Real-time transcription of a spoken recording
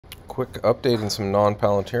quick update and some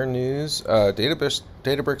non-Palantir news.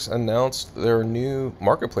 Databricks announced their new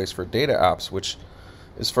marketplace for data apps, which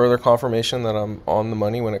is further confirmation that I'm on the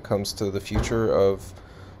money when it comes to the future of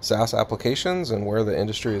SaaS applications and where the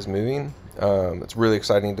industry is moving. It's really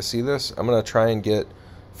exciting to see this. I'm going to try and get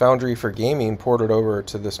Foundry for gaming ported over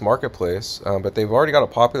to this marketplace, but they've already got it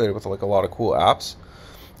populated with like a lot of cool apps.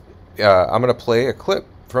 I'm going to play a clip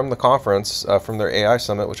from the conference, from their AI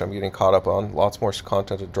summit, which I'm getting caught up on. Lots more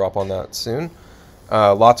content to drop on that soon.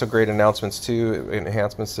 Lots of great announcements too,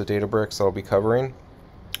 enhancements to Databricks that I'll be covering.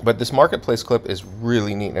 But this marketplace clip is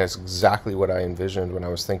really neat, and it's exactly what I envisioned when I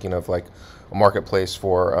was thinking of like a marketplace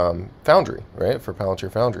for Foundry, right? For Palantir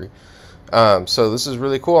Foundry. So this is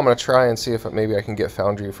really cool. I'm going to try and see if maybe I can get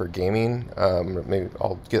Foundry for gaming. Maybe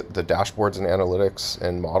I'll get the dashboards and analytics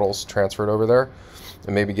and models transferred over there,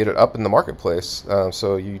 and maybe get it up in the marketplace,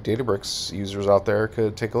 so you Databricks users out there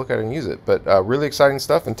could take a look at it and use it. But really exciting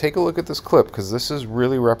stuff, and take a look at this clip, because this is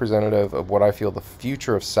really representative of what I feel the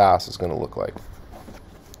future of SaaS is going to look like.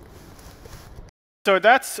 So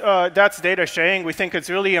that's data sharing. We think it's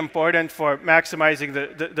really important for maximizing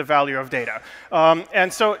the value of data.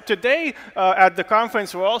 And so today at the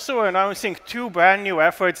conference, we're also announcing two brand new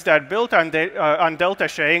efforts that built on delta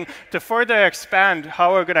sharing to further expand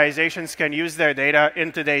how organizations can use their data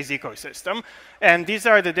in today's ecosystem. And these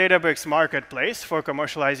are the Databricks Marketplace for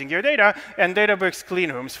commercializing your data and Databricks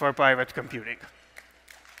Cleanrooms for private computing.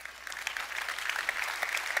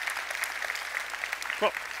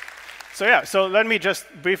 Cool. So yeah, so let me just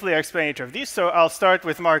briefly explain each of these. So I'll start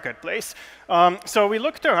with Marketplace. So we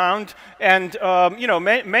looked around, and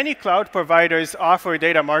many cloud providers offer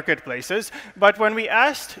data marketplaces. But when we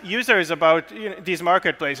asked users about these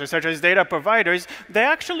marketplaces, such as data providers, they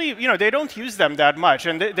actually, they don't use them that much.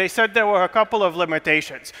 And they said there were a couple of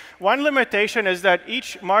limitations. One limitation is that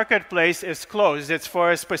each marketplace is closed. It's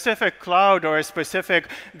for a specific cloud or a specific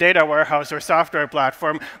data warehouse or software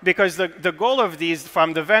platform, because the goal of these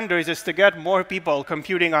from the vendors is to get more people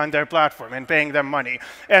computing on their platform and paying them money.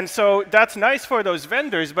 And so that's nice for those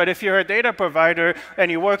vendors, but if you're a data provider and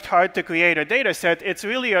you worked hard to create a data set, it's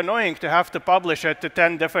really annoying to have to publish it to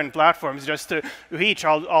 10 different platforms just to reach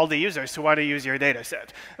all the users who want to use your data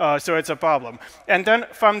set. So it's a problem. And then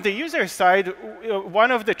from the user side, one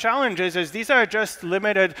of the challenges is these are just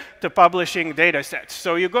limited to publishing data sets.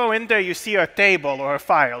 So you go in there, you see a table or a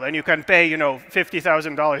file, and you can pay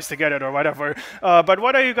 $50,000 to get it or whatever. But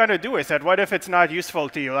what are you going to do with it? What if it's not useful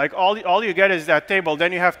to you? Like all you get is that table,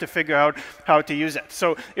 then you have to figure out how to use it.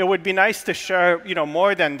 So it would be nice to share,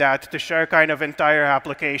 more than that, to share kind of entire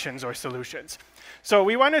applications or solutions. So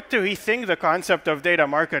we wanted to rethink the concept of data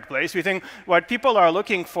marketplace. We think what people are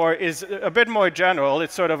looking for is a bit more general.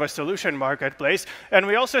 It's sort of a solution marketplace. And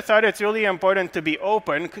we also thought it's really important to be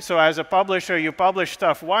open. So as a publisher, you publish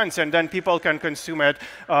stuff once, and then people can consume it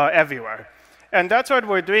everywhere. And that's what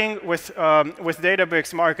we're doing with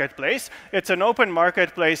Databricks Marketplace. It's an open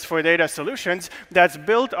marketplace for data solutions that's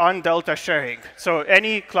built on delta sharing. So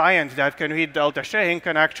any client that can read delta sharing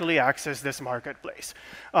can actually access this marketplace.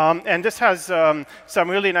 And this has some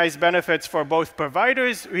really nice benefits for both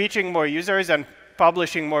providers, reaching more users and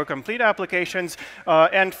publishing more complete applications,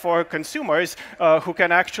 and for consumers who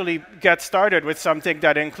can actually get started with something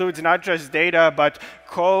that includes not just data, but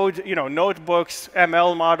code, notebooks,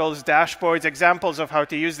 ML models, dashboards, examples of how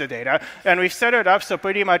to use the data. And we've set it up so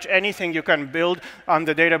pretty much anything you can build on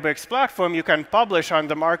the Databricks platform, you can publish on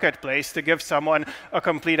the marketplace to give someone a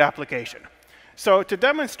complete application. So to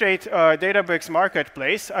demonstrate Databricks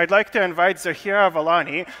Marketplace, I'd like to invite Zahira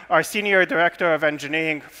Valani, our Senior Director of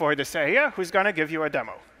Engineering for this area, who's going to give you a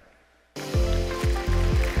demo.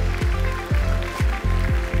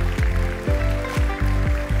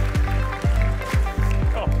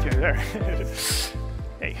 Oh, you're there.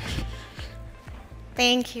 Hey.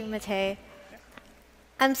 Thank you, Matej.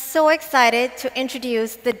 I'm so excited to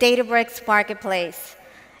introduce the Databricks Marketplace,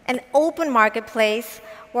 an open marketplace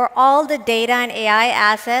where all the data and AI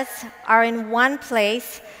assets are in one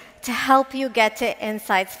place to help you get to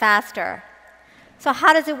insights faster. So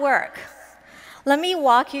how does it work? Let me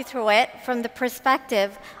walk you through it from the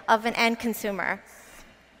perspective of an end consumer.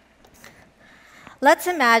 Let's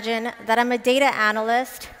imagine that I'm a data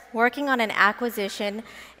analyst working on an acquisition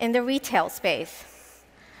in the retail space.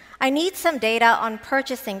 I need some data on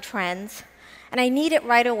purchasing trends, and I need it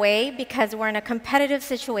right away because we're in a competitive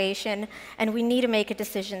situation and we need to make a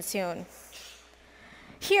decision soon.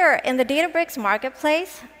 Here in the Databricks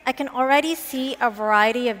Marketplace, I can already see a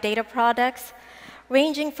variety of data products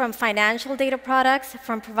ranging from financial data products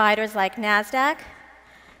from providers like NASDAQ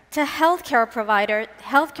to healthcare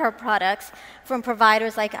products from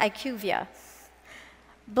providers like IQVIA.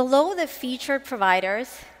 Below the featured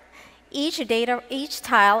providers, each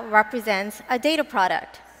tile represents a data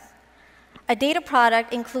product. A data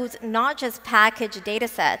product includes not just packaged data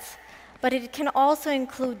sets, but it can also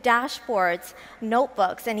include dashboards,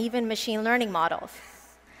 notebooks, and even machine learning models.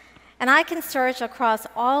 And I can search across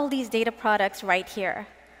all these data products right here.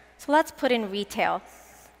 So let's put in retail.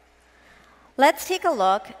 Let's take a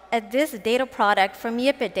look at this data product from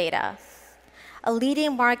Yipit Data, a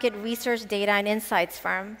leading market research data and insights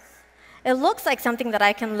firm. It looks like something that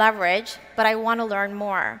I can leverage, but I want to learn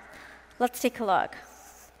more. Let's take a look.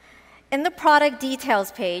 In the product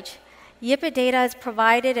details page, Yipit Data has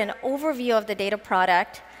provided an overview of the data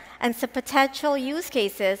product and some potential use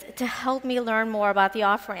cases to help me learn more about the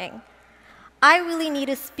offering. I really need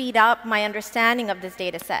to speed up my understanding of this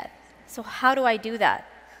data set. So how do I do that?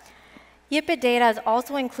 Yipit Data has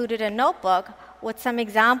also included a notebook with some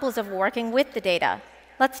examples of working with the data.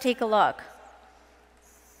 Let's take a look.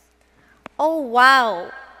 Oh,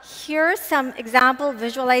 wow. Here are some example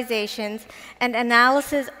visualizations and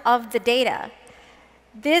analysis of the data.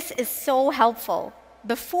 This is so helpful.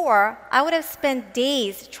 Before, I would have spent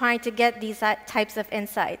days trying to get these types of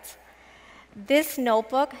insights. This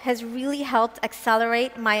notebook has really helped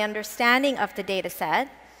accelerate my understanding of the data set,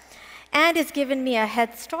 and it's given me a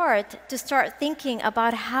head start to start thinking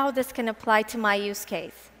about how this can apply to my use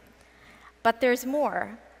case. But there's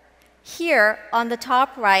more. Here, on the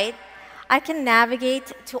top right, I can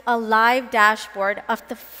navigate to a live dashboard of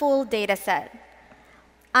the full data set.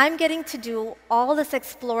 I'm getting to do all this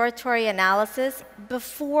exploratory analysis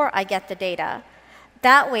before I get the data.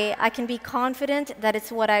 That way, I can be confident that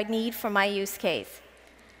it's what I need for my use case.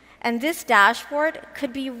 And this dashboard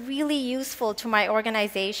could be really useful to my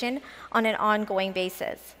organization on an ongoing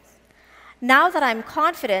basis. Now that I'm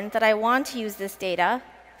confident that I want to use this data,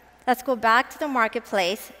 let's go back to the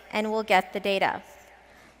marketplace and we'll get the data.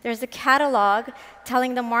 There's a catalog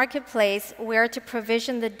telling the marketplace where to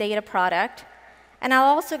provision the data product, and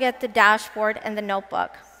I'll also get the dashboard and the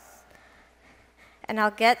notebook. And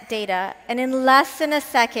I'll get data, and in less than a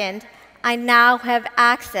second, I now have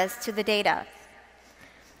access to the data.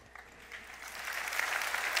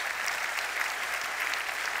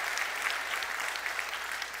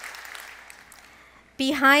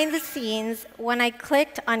 Behind the scenes, when I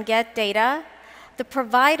clicked on Get Data, the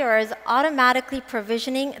provider is automatically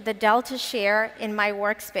provisioning the Delta Share in my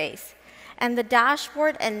workspace, and the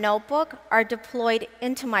dashboard and notebook are deployed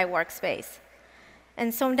into my workspace.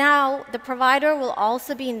 And so now the provider will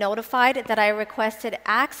also be notified that I requested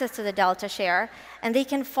access to the Delta Share, and they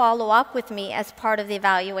can follow up with me as part of the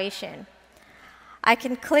evaluation. I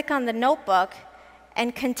can click on the notebook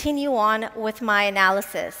and continue on with my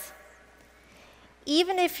analysis.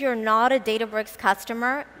 Even if you're not a Databricks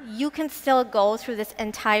customer, you can still go through this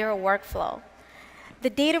entire workflow. The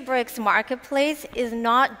Databricks Marketplace is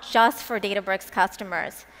not just for Databricks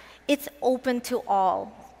customers. It's open to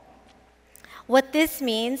all. What this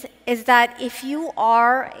means is that if you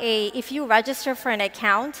register for an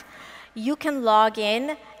account, you can log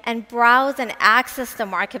in and browse and access the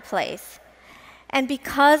marketplace. And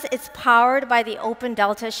because it's powered by the Open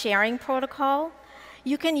Delta Sharing Protocol,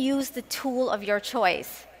 you can use the tool of your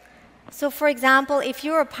choice. So for example, if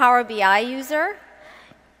you're a Power BI user,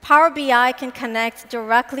 Power BI can connect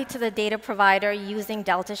directly to the data provider using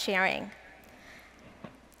Delta Sharing.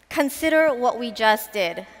 Consider what we just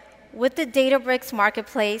did. With the Databricks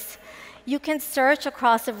Marketplace, you can search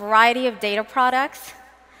across a variety of data products.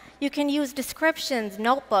 You can use descriptions,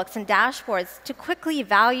 notebooks, and dashboards to quickly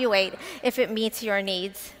evaluate if it meets your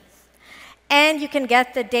needs. And you can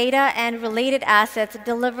get the data and related assets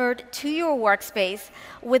delivered to your workspace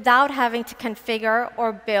without having to configure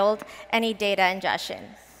or build any data ingestion.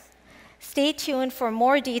 Stay tuned for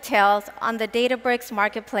more details on the Databricks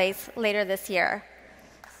Marketplace later this year.